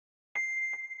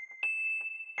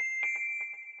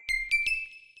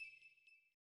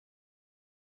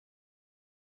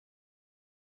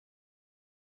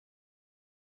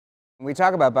We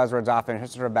talk about buzzwords often,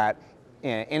 it's sort of about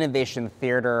innovation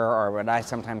theater, or what I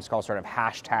sometimes call sort of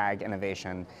hashtag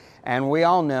innovation. And we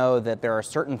all know that there are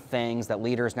certain things that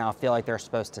leaders now feel like they're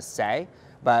supposed to say,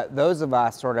 but those of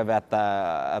us sort of at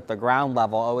the ground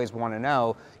level always want to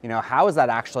know, how is that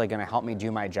actually going to help me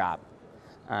do my job?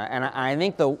 And I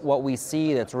think what we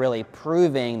see that's really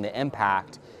proving the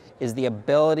impact is the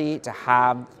ability to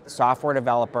have software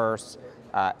developers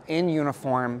in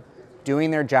uniform,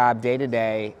 doing their job day to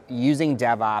day, using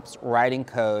DevOps, writing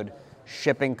code,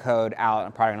 shipping code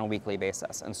out probably on a weekly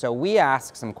basis. And so we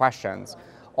ask some questions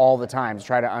all the time to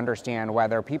try to understand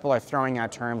whether people are throwing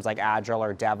out terms like Agile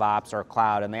or DevOps or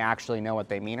cloud and they actually know what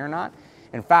they mean or not.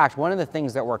 In fact, one of the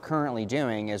things that we're currently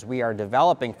doing is we are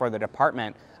developing for the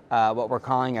department what we're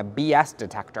calling a BS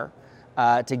detector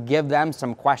to give them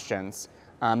some questions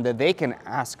that they can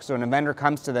ask. So when a vendor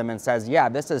comes to them and says, yeah,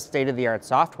 this is state-of-the-art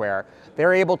software,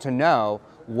 they're able to know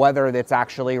whether it's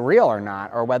actually real or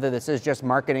not, or whether this is just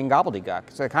marketing gobbledygook.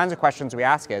 So the kinds of questions we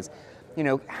ask is,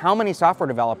 how many software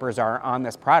developers are on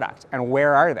this product and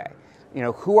where are they?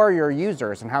 Who are your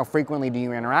users and how frequently do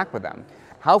you interact with them?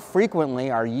 How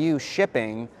frequently are you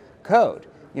shipping code?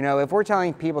 If we're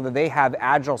telling people that they have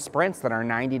agile sprints that are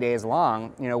 90 days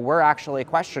long, we're actually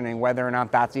questioning whether or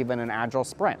not that's even an agile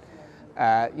sprint.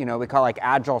 We call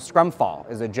agile scrum fall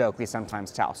is a joke we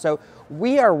sometimes tell. So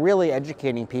we are really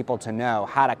educating people to know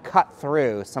how to cut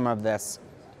through some of this,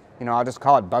 I'll just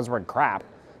call it buzzword crap,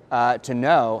 to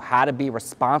know how to be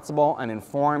responsible and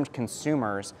informed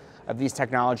consumers of these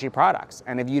technology products.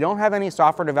 And if you don't have any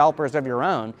software developers of your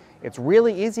own, it's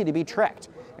really easy to be tricked.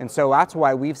 And so that's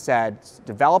why we've said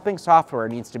developing software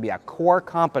needs to be a core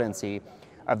competency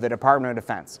of the Department of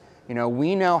Defense.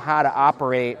 We know how to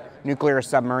operate nuclear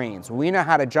submarines. We know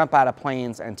how to jump out of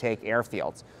planes and take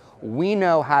airfields. We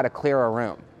know how to clear a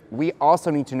room. We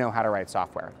also need to know how to write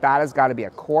software. That has got to be a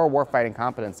core warfighting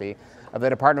competency of the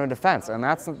Department of Defense. And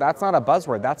that's not a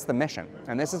buzzword, that's the mission.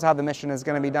 And this is how the mission is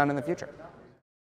going to be done in the future.